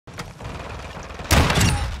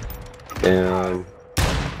And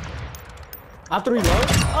After reload?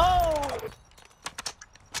 Oh!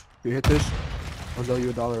 You hit this? I'll throw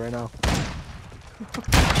you $1 right now.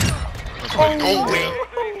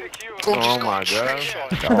 oh my god.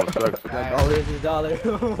 Where's his dollar?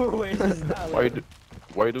 Where's his dollar?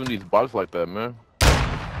 Why you doing these bots like that, man?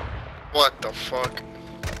 What the fuck?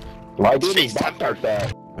 Why do these bots like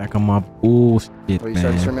that? Back on my bullshit, Oh, you started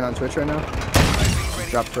man. streaming on Twitch right now?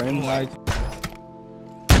 Drop frames. Up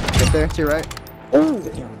there, to your right. Oh!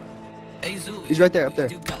 He's right there, up there.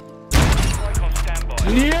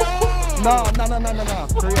 Yeah! No.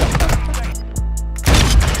 Hurry up.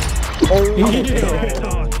 Oh,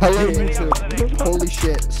 hello YouTube. Holy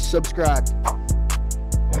shit. Subscribe.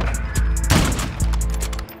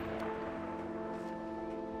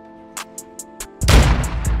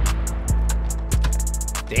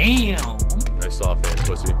 Damn! Nice soft hand,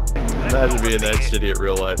 pussy. Imagine being that shitty at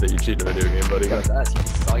real life that you cheat in a video game, buddy. That's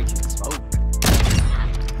exciting smoke.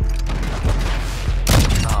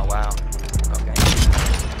 Oh wow. Okay.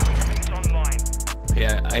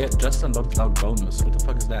 Yeah, I just unlocked cloud bonus. What the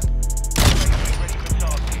fuck is that?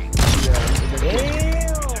 Yeah.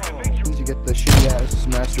 Means you get the shitty ass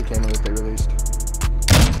master camera that they released.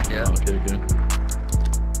 Yeah. Oh, okay, good.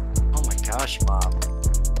 Oh my gosh, Bob.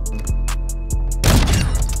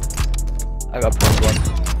 I got point one.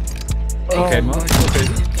 Okay, Mom. Okay.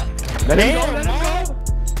 Let him go, let him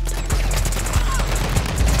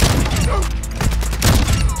go!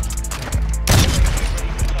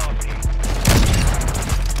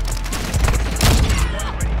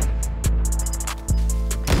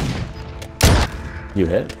 You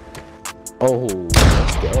hit? Oh,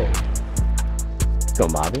 let's go. Go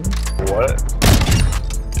mobbing? What?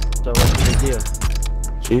 So what's the big deal?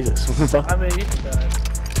 Jesus. I mean, you can die.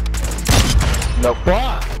 No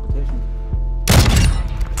fuck!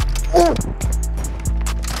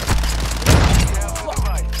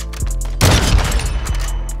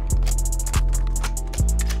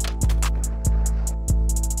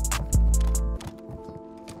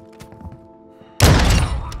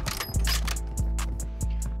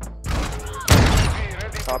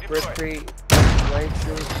 Top retreat, right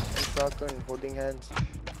shoot, and shotgun, holding hands.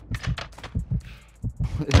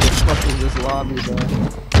 It's just fucking this lobby, bro.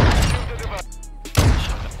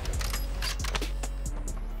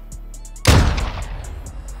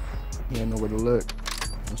 You don't know where to look.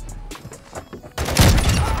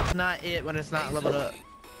 Not it when it's not leveled up.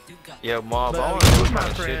 Yo, Mob, But I wanna know what my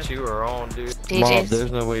kind of friend. shit you are on, dude. Mob,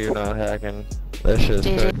 there's no way you're not hacking. That shit's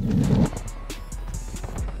good.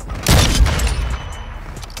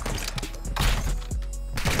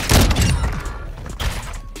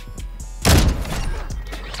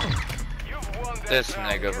 This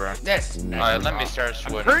nigga, bro. This Alright, let me start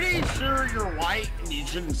switching. Pretty sure you're white and you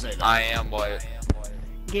shouldn't say that. I am white.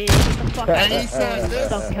 Yeah, get the fuck And out. he said this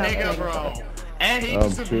Stop nigga, counting. bro. And he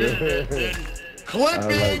submitted it.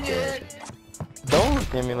 Clipping it. Don't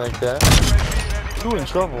look at me like that. You in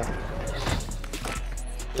trouble.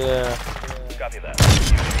 Yeah. Copy that.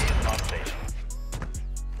 On station.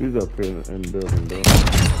 He's up here in the building, bro.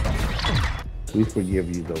 We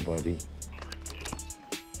forgive you though, buddy.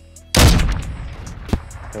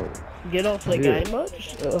 Oh. Get off the game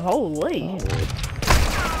much? Holy.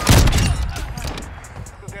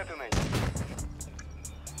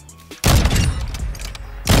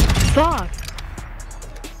 Fuck.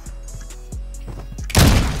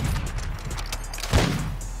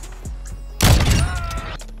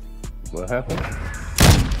 What happened?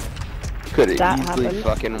 Could've That easily happened.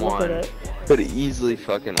 fucking Look won. at it. Could've easily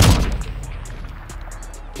fucking won.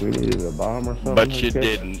 We needed a bomb or something? But you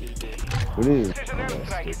didn't. We needed. Get to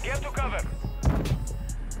cover.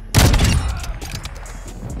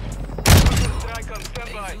 Strike on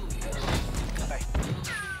standby.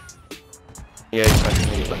 Yeah, you fucking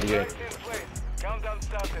need it. Yeah. Countdown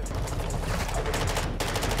started.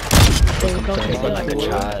 Like a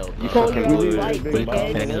child. You Call fucking your lose. light,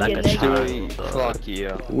 dickhead. Like a Get child. Fuck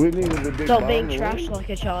you. We needed a big Stop bomb. being trash like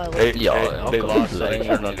a child. They Yo, lost, so they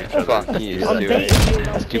turned on each other. Fuck you, I'm Stewie. beating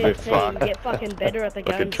you on Stupid 15. fuck. Get fucking better at the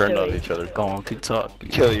game, Fucking turned on Stewie. each other. Go on, keep talking.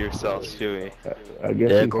 Kill yourself, Stewie. I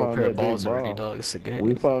guess Yeah, we go found pair that of balls big already, bomb. dog. It's a game.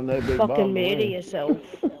 We found that big Fucking bomb. murder man. yourself.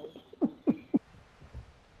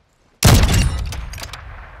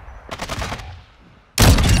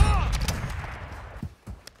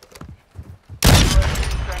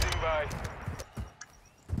 Standing by.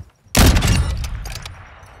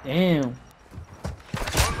 Damn.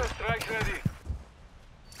 Counter strike ready.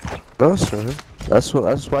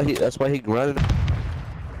 That's why he grunted.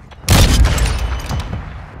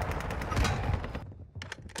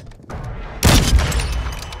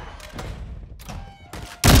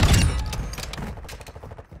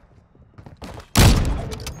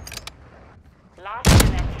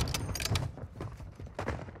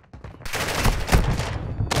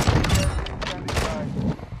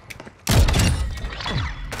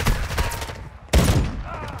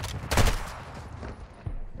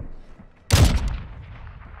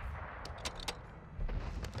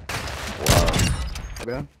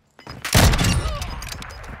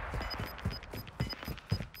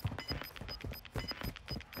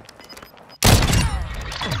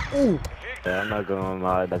 Ooh. Yeah, I'm not going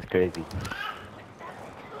lie, that's crazy.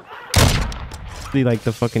 Like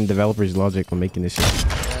the fucking developer's logic when making this shit.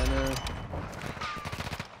 Yeah, I know.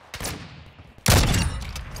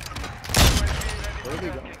 Where are they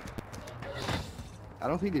going? I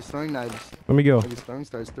don't think he's throwing knives. Let me go. If he's throwing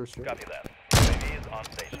stars, throw straight. Copy that. UAV is on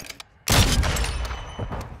station.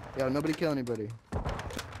 Yo, nobody kill anybody.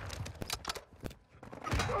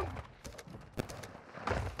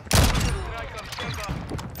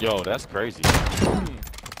 Yo, that's crazy.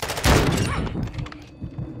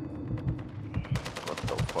 What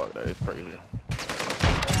the fuck? That is crazy.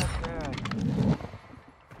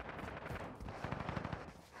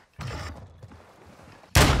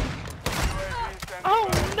 Oh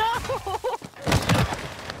no!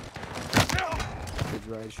 Good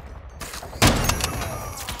Raj.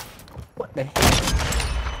 What the heck?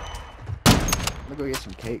 I'm gonna go get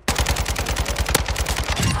some cake.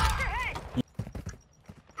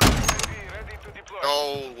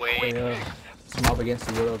 No way. Smob against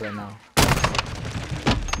the world right now.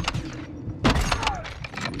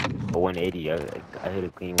 A 180, I hit a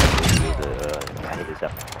clean 180. I hit this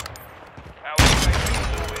up. Our UAV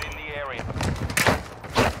is in the area.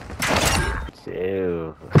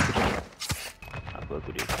 Chill. I fuck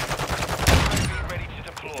with it. UAV ready to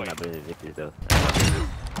deploy. I'm not better than Victus though.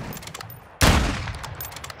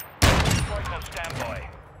 Strike on standby.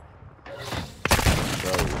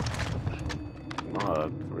 Bro.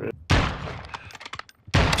 Mob, for real.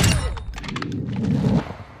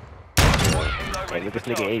 Hey, let this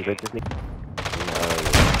nigga age, let this nigga.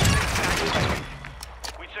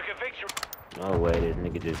 We took a victory. No way, this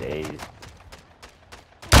nigga just aged.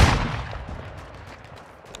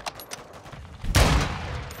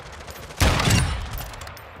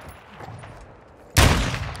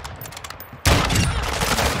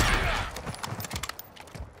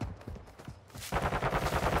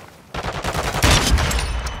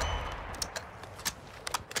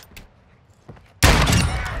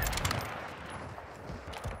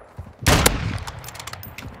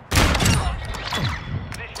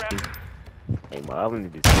 Hey, I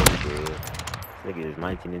wanted to say, bro. This nigga is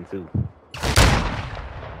 19-2.